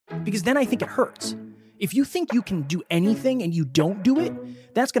because then I think it hurts. If you think you can do anything and you don't do it,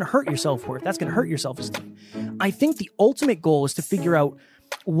 that's going to hurt your self-worth. That's going to hurt your self-esteem. I think the ultimate goal is to figure out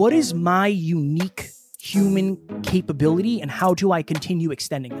what is my unique human capability and how do I continue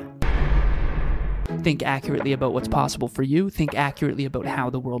extending that? Think accurately about what's possible for you. Think accurately about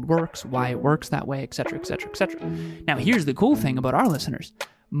how the world works, why it works that way, etc., etc., etc. Now, here's the cool thing about our listeners.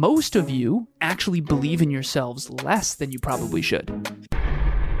 Most of you actually believe in yourselves less than you probably should.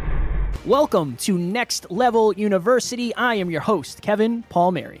 Welcome to Next Level University. I am your host, Kevin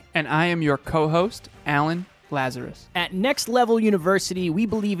Palmieri. And I am your co-host, Alan Lazarus. At Next Level University, we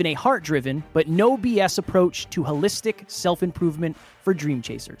believe in a heart-driven but no BS approach to holistic self-improvement for dream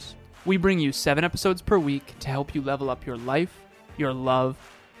chasers. We bring you 7 episodes per week to help you level up your life, your love,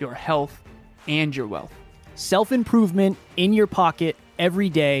 your health, and your wealth. Self-improvement in your pocket every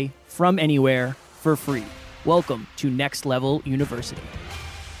day from anywhere for free. Welcome to Next Level University.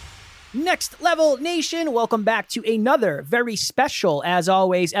 Next Level Nation, welcome back to another very special, as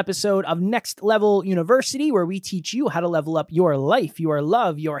always, episode of Next Level University, where we teach you how to level up your life, your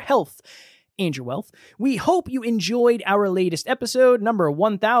love, your health, and your wealth. We hope you enjoyed our latest episode, number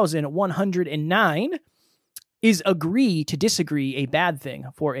 1109. Is agree to disagree a bad thing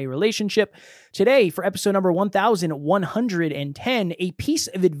for a relationship? Today, for episode number 1110, a piece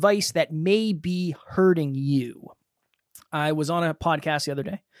of advice that may be hurting you. I was on a podcast the other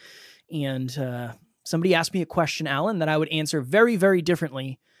day, and somebody asked me a question, Alan, that I would answer very, very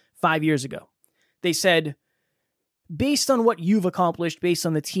differently 5 years ago. They said, based on what you've accomplished, based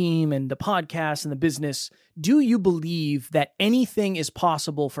on the team and the podcast and the business, do you believe that anything is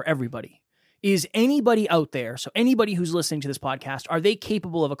possible for everybody? Is anybody out there, so anybody who's listening to this podcast, are they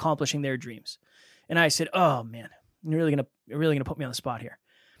capable of accomplishing their dreams? And I said, oh man, you're really gonna put me on the spot here.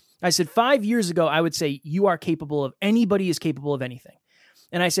 I said, 5 years ago, I would say anybody is capable of anything.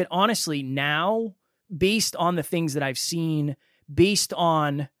 And I said, honestly, now, based on the things that I've seen, based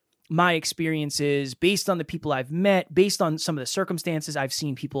on my experiences, based on the people I've met, based on some of the circumstances I've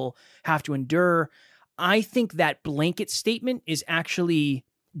seen people have to endure, I think that blanket statement is actually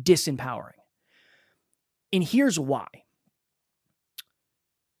disempowering. And here's why.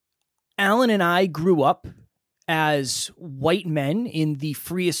 Alan and I grew up as white men in the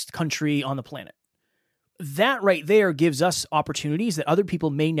freest country on the planet. That right there gives us opportunities that other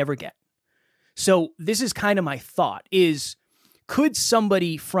people may never get. So this is kind of my thought is, could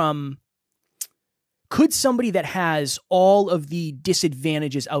somebody that has all of the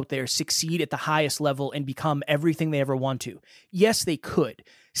disadvantages out there succeed at the highest level and become everything they ever want to? Yes, they could.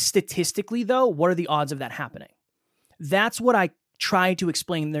 Statistically, though, what are the odds of that happening? That's what I tried to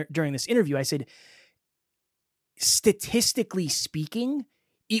explain during this interview. I said, statistically speaking,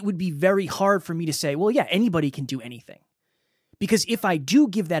 it would be very hard for me to say, well, yeah, anybody can do anything. Because if I do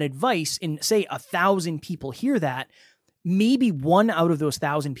give that advice and say 1,000 people hear that, maybe 1 out of those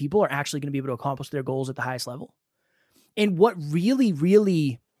 1,000 people are actually going to be able to accomplish their goals at the highest level. And what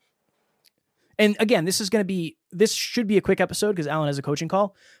really, and again, this should be a quick episode because Alan has a coaching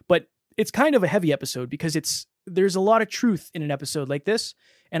call, but it's kind of a heavy episode because there's a lot of truth in an episode like this.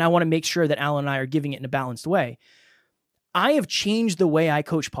 And I want to make sure that Alan and I are giving it in a balanced way. I have changed the way I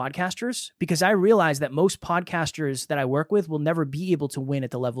coach podcasters because I realize that most podcasters that I work with will never be able to win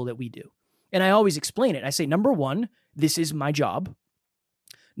at the level that we do. And I always explain it. I say, number 1, this is my job.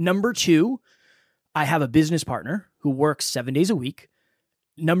 Number 2, I have a business partner who works 7 days a week.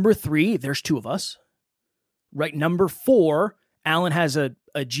 Number 3, there's 2 of us. Right? Number 4, Alan has a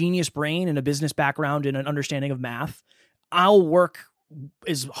genius brain and a business background and an understanding of math. I'll work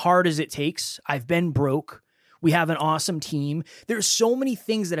as hard as it takes. I've been broke. We have an awesome team. There's so many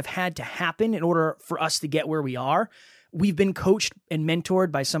things that have had to happen in order for us to get where we are. We've been coached and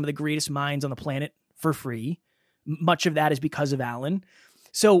mentored by some of the greatest minds on the planet for free. Much of that is because of Alan.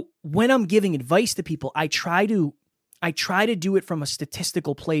 So when I'm giving advice to people, I try to do it from a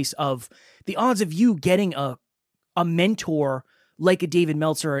statistical place of the odds of you getting a mentor like a David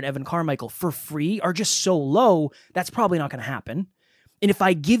Meltzer or an Evan Carmichael for free are just so low, that's probably not going to happen. And if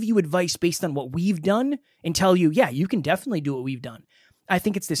I give you advice based on what we've done and tell you, yeah, you can definitely do what we've done, I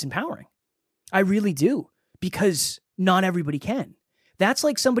think it's disempowering. I really do, because not everybody can. That's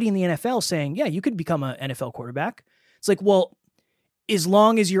like somebody in the NFL saying, yeah, you could become an NFL quarterback. It's like, well, as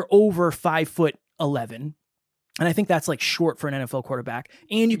long as you're over 5'11", and I think that's like short for an NFL quarterback,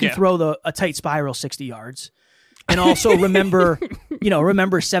 and you can throw a tight spiral 60 yards, and also remember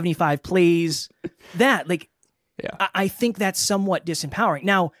 75 plays. I think that's somewhat disempowering.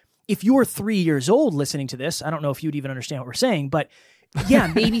 Now, if you're 3 years old listening to this, I don't know if you'd even understand what we're saying, but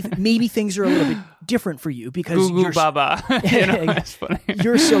yeah, maybe things are a little bit different for you because Goo Baba. That's funny.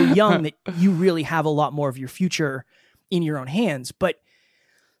 You're so young that you really have a lot more of your future in your own hands. But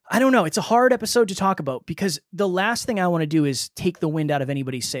I don't know. It's a hard episode to talk about because the last thing I want to do is take the wind out of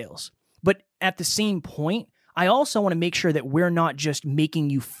anybody's sails. But at the same point, I also want to make sure that we're not just making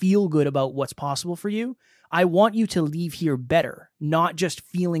you feel good about what's possible for you. I want you to leave here better, not just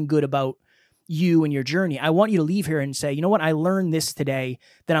feeling good about you and your journey. I want you to leave here and say, you know what? I learned this today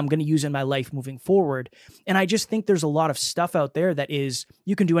that I'm going to use in my life moving forward. And I just think there's a lot of stuff out there that is,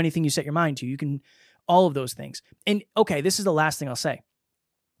 you can do anything you set your mind to. You can, all of those things. And okay, this is the last thing I'll say.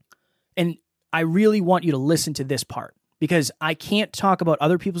 And I really want you to listen to this part because I can't talk about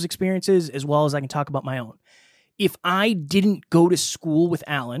other people's experiences as well as I can talk about my own. If I didn't go to school with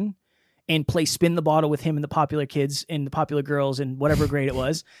Alan and play spin the bottle with him and the popular kids and the popular girls and whatever grade it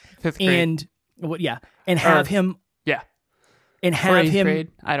was, fifth grade. And have him, and have him.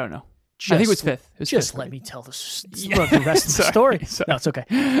 Grade? I don't know. I think it was fifth. Let me tell the rest of the story. Sorry. No, it's okay.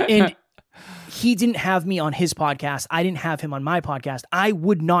 And he didn't have me on his podcast. I didn't have him on my podcast. I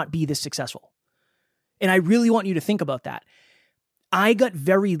would not be this successful. And I really want you to think about that. I got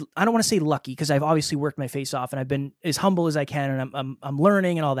I don't want to say lucky because I've obviously worked my face off and I've been as humble as I can and I'm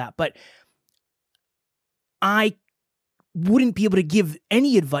learning and all that. But I wouldn't be able to give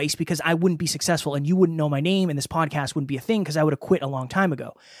any advice because I wouldn't be successful and you wouldn't know my name and this podcast wouldn't be a thing because I would have quit a long time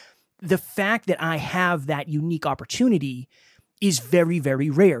ago. The fact that I have that unique opportunity is very, very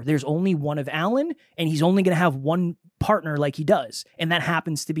rare. There's only one of Alan and he's only going to have one partner like he does. And that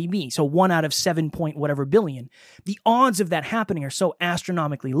happens to be me. So 1 out of 7 point whatever billion. The odds of that happening are so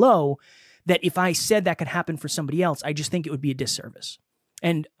astronomically low that if I said that could happen for somebody else, I just think it would be a disservice.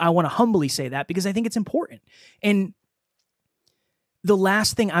 And I want to humbly say that because I think it's important. And the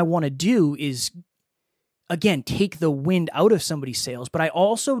last thing I want to do is, again, take the wind out of somebody's sails, but I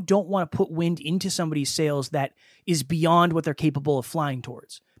also don't want to put wind into somebody's sails that is beyond what they're capable of flying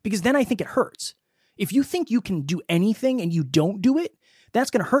towards, because then I think it hurts. If you think you can do anything and you don't do it,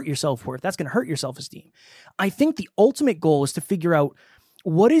 that's going to hurt your self-worth. That's going to hurt your self-esteem. I think the ultimate goal is to figure out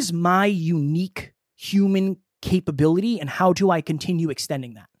what is my unique human capability and how do I continue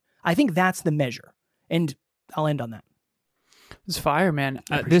extending that? I think that's the measure. And I'll end on that. It's fire, man.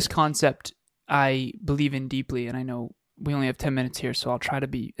 This concept I believe in deeply, and I know we only have 10 minutes here, so I'll try to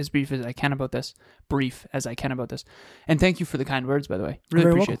be as brief as I can about this. And thank you for the kind words, by the way. Really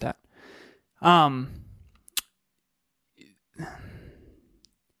appreciate that. I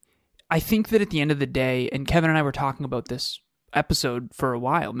think that at the end of the day, and Kevin and I were talking about this episode for a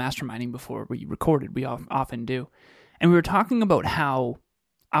while, masterminding before we recorded, we often do, and we were talking about how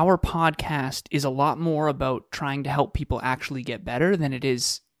our podcast is a lot more about trying to help people actually get better than it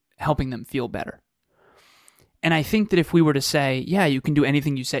is helping them feel better. And I think that if we were to say, yeah, you can do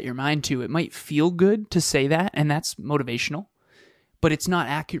anything you set your mind to, it might feel good to say that, and that's motivational, but it's not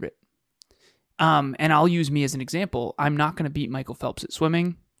accurate. And I'll use me as an example. I'm not going to beat Michael Phelps at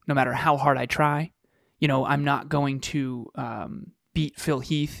swimming, no matter how hard I try. You know, I'm not going to beat Phil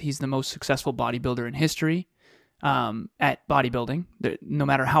Heath. He's the most successful bodybuilder in history. At bodybuilding, no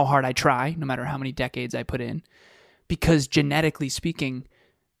matter how hard I try, no matter how many decades I put in, because genetically speaking,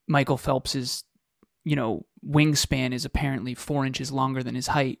 Michael Phelps's, wingspan is apparently 4 inches longer than his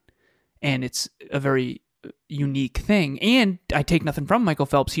height, and it's a very unique thing. And I take nothing from Michael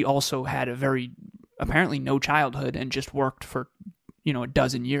Phelps. He also had a very, apparently no childhood and just worked for, a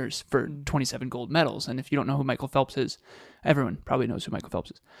dozen years for 27 gold medals. And if you don't know who Michael Phelps is, everyone probably knows who Michael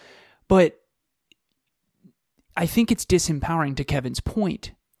Phelps is. But I think it's disempowering to Kevin's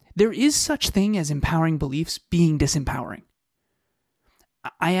point. There is such thing as empowering beliefs being disempowering.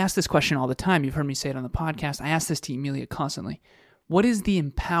 I ask this question all the time. You've heard me say it on the podcast. I ask this to Emilia constantly. What is the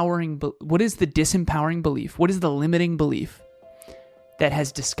disempowering belief? What is the limiting belief that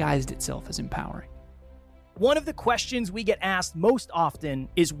has disguised itself as empowering? One of the questions we get asked most often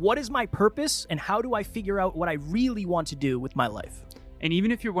is, what is my purpose and how do I figure out what I really want to do with my life? And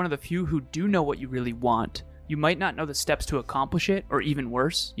even if you're one of the few who do know what you really want, you might not know the steps to accomplish it, or even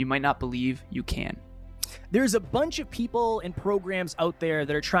worse, you might not believe you can. There's a bunch of people and programs out there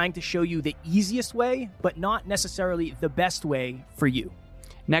that are trying to show you the easiest way, but not necessarily the best way for you.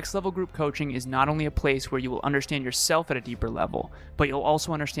 Next Level Group Coaching is not only a place where you will understand yourself at a deeper level, but you'll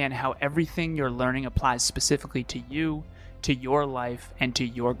also understand how everything you're learning applies specifically to you, to your life, and to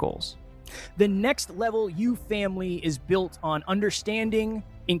your goals. The Next Level You family is built on understanding,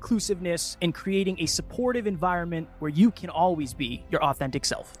 inclusiveness, and creating a supportive environment where you can always be your authentic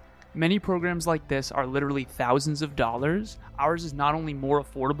self. Many programs like this are literally thousands of dollars. Ours is not only more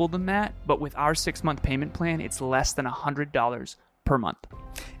affordable than that, but with our 6-month payment plan, it's less than $100 per month.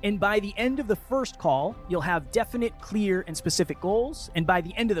 And by the end of the first call, you'll have definite, clear, and specific goals. And by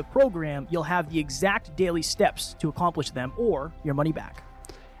the end of the program, you'll have the exact daily steps to accomplish them or your money back.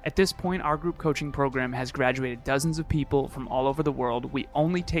 At this point, our group coaching program has graduated dozens of people from all over the world. We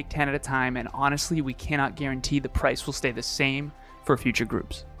only take 10 at a time, and honestly, we cannot guarantee the price will stay the same for future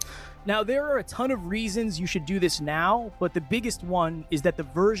groups. Now, there are a ton of reasons you should do this now, but the biggest one is that the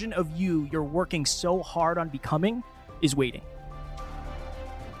version of you you're working so hard on becoming is waiting.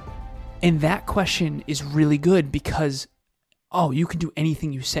 And that question is really good because, you can do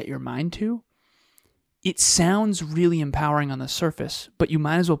anything you set your mind to. It sounds really empowering on the surface, but you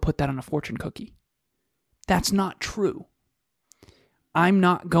might as well put that on a fortune cookie. That's not true. I'm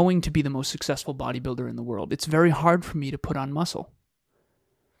not going to be the most successful bodybuilder in the world. It's very hard for me to put on muscle.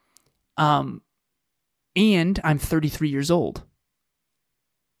 And I'm 33 years old.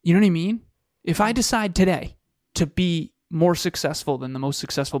 You know what I mean? If I decide today to be more successful than the most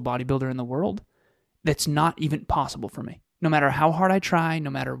successful bodybuilder in the world, that's not even possible for me. No matter how hard I try, no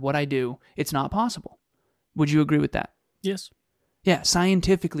matter what I do, it's not possible. Would you agree with that? Yes. Yeah,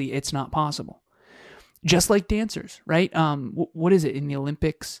 scientifically, it's not possible. Just like dancers, right? What is it in the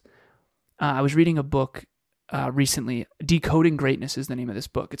Olympics? I was reading a book recently. Decoding Greatness is the name of this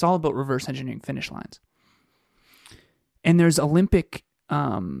book. It's all about reverse engineering finish lines. And there's Olympic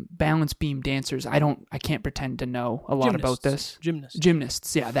balance beam dancers. I can't pretend to know a lot about this.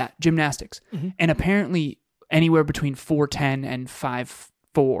 Gymnasts, yeah, that. Gymnastics. Mm-hmm. And apparently anywhere between 4'10" and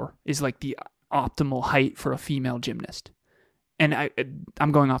 5'4" is like the optimal height for a female gymnast. And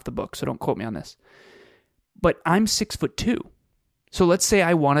I'm going off the book, so don't quote me on this. But I'm 6'2". So let's say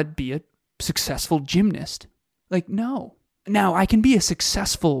I want to be a successful gymnast. Like, no. Now, I can be a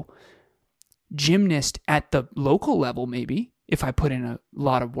successful gymnast at the local level, maybe, if I put in a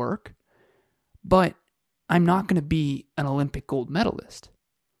lot of work. But I'm not going to be an Olympic gold medalist.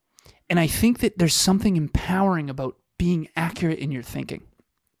 And I think that there's something empowering about being accurate in your thinking.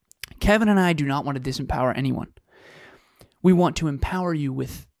 Kevin and I do not want to disempower anyone. We want to empower you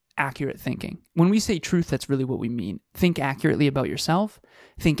with accurate thinking. When we say truth, that's really what we mean. Think accurately about yourself.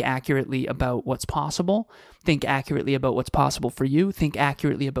 Think accurately about what's possible. Think accurately about what's possible for you. Think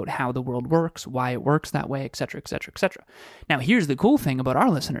accurately about how the world works, why it works that way, etc., etc., etc. Now, here's the cool thing about our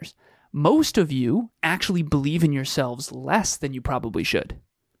listeners. Most of you actually believe in yourselves less than you probably should.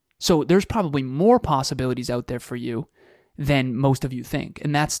 So there's probably more possibilities out there for you than most of you think.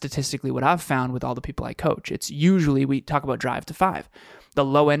 And that's statistically what I've found with all the people I coach. It's usually, we talk about Drive to 5. The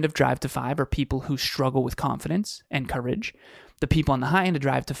low end of Drive to 5 are people who struggle with confidence and courage. The people on the high end of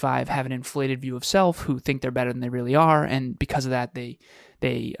Drive to 5 have an inflated view of self, who think they're better than they really are. And because of that, they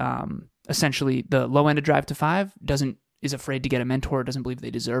essentially, the low end of Drive to 5 is afraid to get a mentor, doesn't believe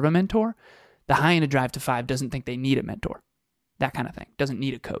they deserve a mentor. The high end of Drive to 5 doesn't think they need a mentor. That kind of thing. Doesn't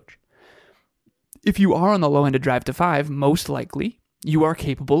need a coach. If you are on the low end of Drive to 5, most likely you are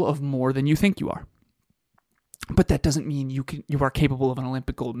capable of more than you think you are. But that doesn't mean you are capable of an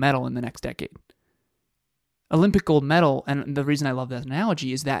Olympic gold medal in the next decade. Olympic gold medal, and the reason I love that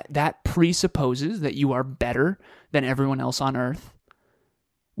analogy is that presupposes that you are better than everyone else on Earth.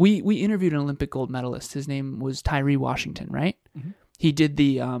 We interviewed an Olympic gold medalist. His name was Tyree Washington, right? Mm-hmm. He did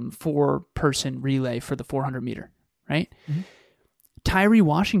the 4-person relay for the 400 meter, right? Mm-hmm. Tyree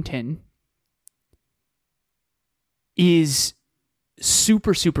Washington is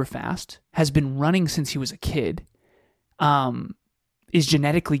super, super fast, has been running since he was a kid, is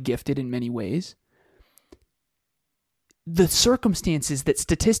genetically gifted in many ways. The circumstances that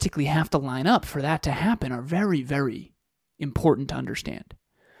statistically have to line up for that to happen are very, very important to understand.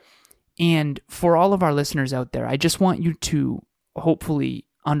 And for all of our listeners out there, I just want you to hopefully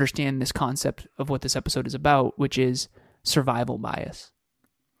understand this concept of what this episode is about, which is survival bias.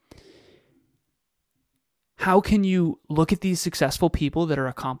 How can you look at these successful people that are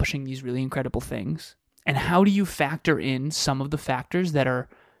accomplishing these really incredible things, and how do you factor in some of the factors that are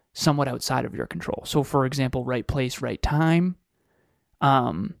somewhat outside of your control? So, for example, right place, right time.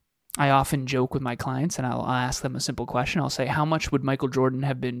 I often joke with my clients, and I'll ask them a simple question. I'll say, how much would Michael Jordan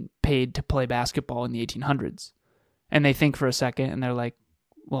have been paid to play basketball in the 1800s? And they think for a second, and they're like,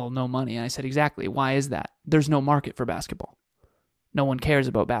 well, no money. And I said, exactly. Why is that? There's no market for basketball. No one cares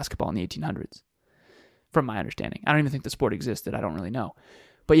about basketball in the 1800s. From my understanding. I don't even think the sport existed. I don't really know.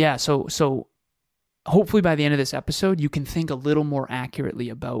 But yeah, so hopefully by the end of this episode, you can think a little more accurately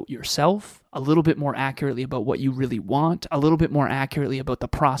about yourself, a little bit more accurately about what you really want, a little bit more accurately about the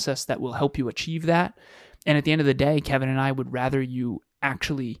process that will help you achieve that. And at the end of the day, Kevin and I would rather you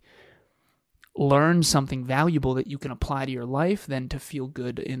actually learn something valuable that you can apply to your life than to feel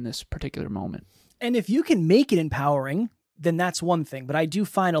good in this particular moment. And if you can make it empowering, then that's one thing. But I do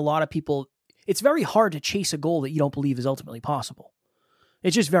find a lot of people, it's very hard to chase a goal that you don't believe is ultimately possible.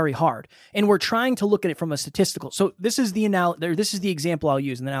 It's just very hard. And we're trying to look at it from a statistical. So this is the example I'll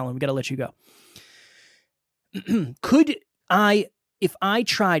use, and then Alan, we got to let you go. If I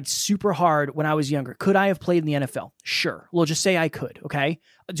tried super hard when I was younger, could I have played in the NFL? Sure. We'll just say I could, okay?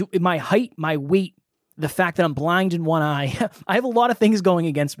 My height, my weight, the fact that I'm blind in one eye, I have a lot of things going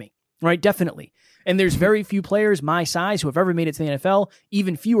against me, right? Definitely. And there's very few players my size who have ever made it to the NFL,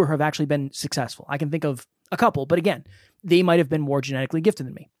 even fewer who have actually been successful. I can think of a couple, but again, they might have been more genetically gifted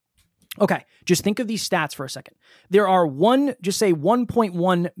than me. Okay, just think of these stats for a second. There are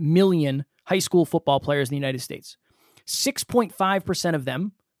 1.1 million high school football players in the United States. 6.5% of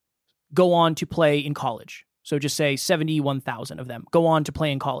them go on to play in college. So just say 71,000 of them go on to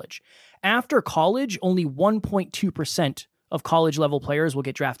play in college. After college, only 1.2% of college level players will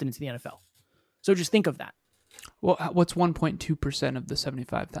get drafted into the NFL. So just think of that. Well, what's 1.2% of the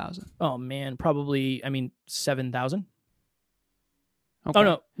 75,000? Oh man, probably, 7,000. Okay.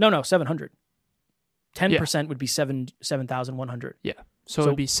 Oh no, 700. 10% would be 7,100. Yeah. So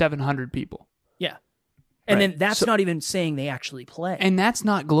it'd be 700 people. Yeah. And Right. then that's not even saying they actually play. And that's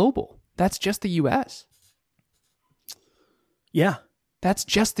not global. That's just the U.S. Yeah. That's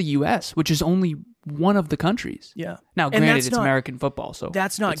just the U.S., which is only one of the countries. Yeah. Now, And granted, that's it's not- American football, so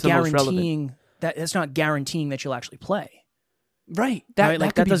That's not it's the most relevant. guaranteeing that's not guaranteeing that you'll actually play. Right. That, Right, like,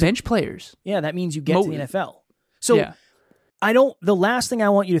 that could that be doesn't- bench players. Yeah, that means you get to the NFL. So yeah. the last thing I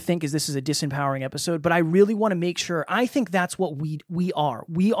want you to think is this is a disempowering episode, but I really want to make sure, I think that's what we are.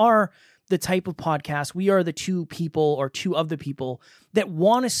 We are the type of podcast, we are the two of the people that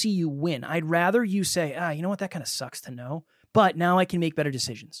want to see you win. I'd rather you say, you know what, that kind of sucks to know, but now I can make better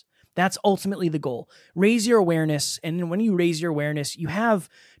decisions. That's ultimately the goal. Raise your awareness, and then when you raise your awareness, you have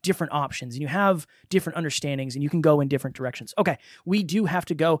different options, and you have different understandings, and you can go in different directions. Okay, we do have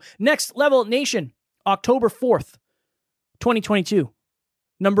to go. Next Level Nation, October 4th, 2022.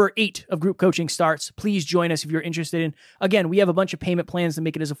 Number 8 of group coaching starts. Please join us if you're interested in. Again, we have a bunch of payment plans to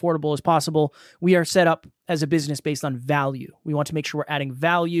make it as affordable as possible. We are set up as a business based on value. We want to make sure we're adding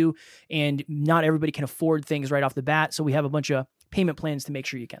value, and not everybody can afford things right off the bat. So we have a bunch of payment plans to make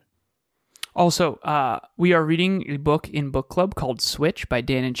sure you can. Also, we are reading a book in book club called Switch by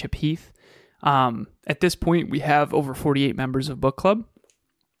Dan and Chip Heath. At this point, we have over 48 members of book club,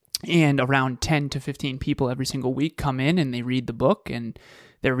 and around 10 to 15 people every single week come in and they read the book and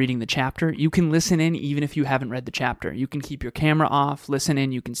they're reading the chapter. You can listen in even if you haven't read the chapter. You can keep your camera off, listen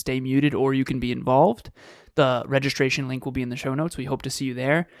in, you can stay muted, or you can be involved. The registration link will be in the show notes. We hope to see you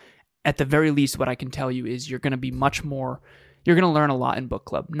there. At the very least, what I can tell you is you're going to be you're going to learn a lot in book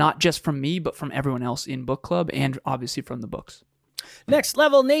club, not just from me, but from everyone else in book club and obviously from the books. Next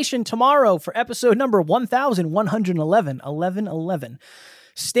Level Nation tomorrow for episode number 1111.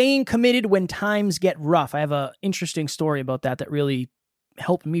 Staying committed when times get rough. I have an interesting story about that really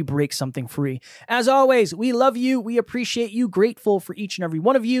helped me break something free. As always, we love you. We appreciate you. Grateful for each and every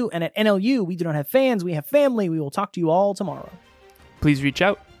one of you. And at NLU, we do not have fans. We have family. We will talk to you all tomorrow. Please reach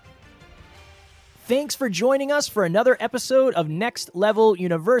out. Thanks for joining us for another episode of Next Level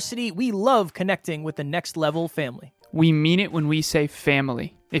University. We love connecting with the Next Level family. We mean it when we say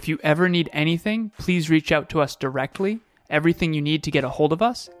family. If you ever need anything, please reach out to us directly. Everything you need to get a hold of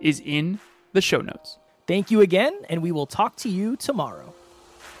us is in the show notes. Thank you again, and we will talk to you tomorrow.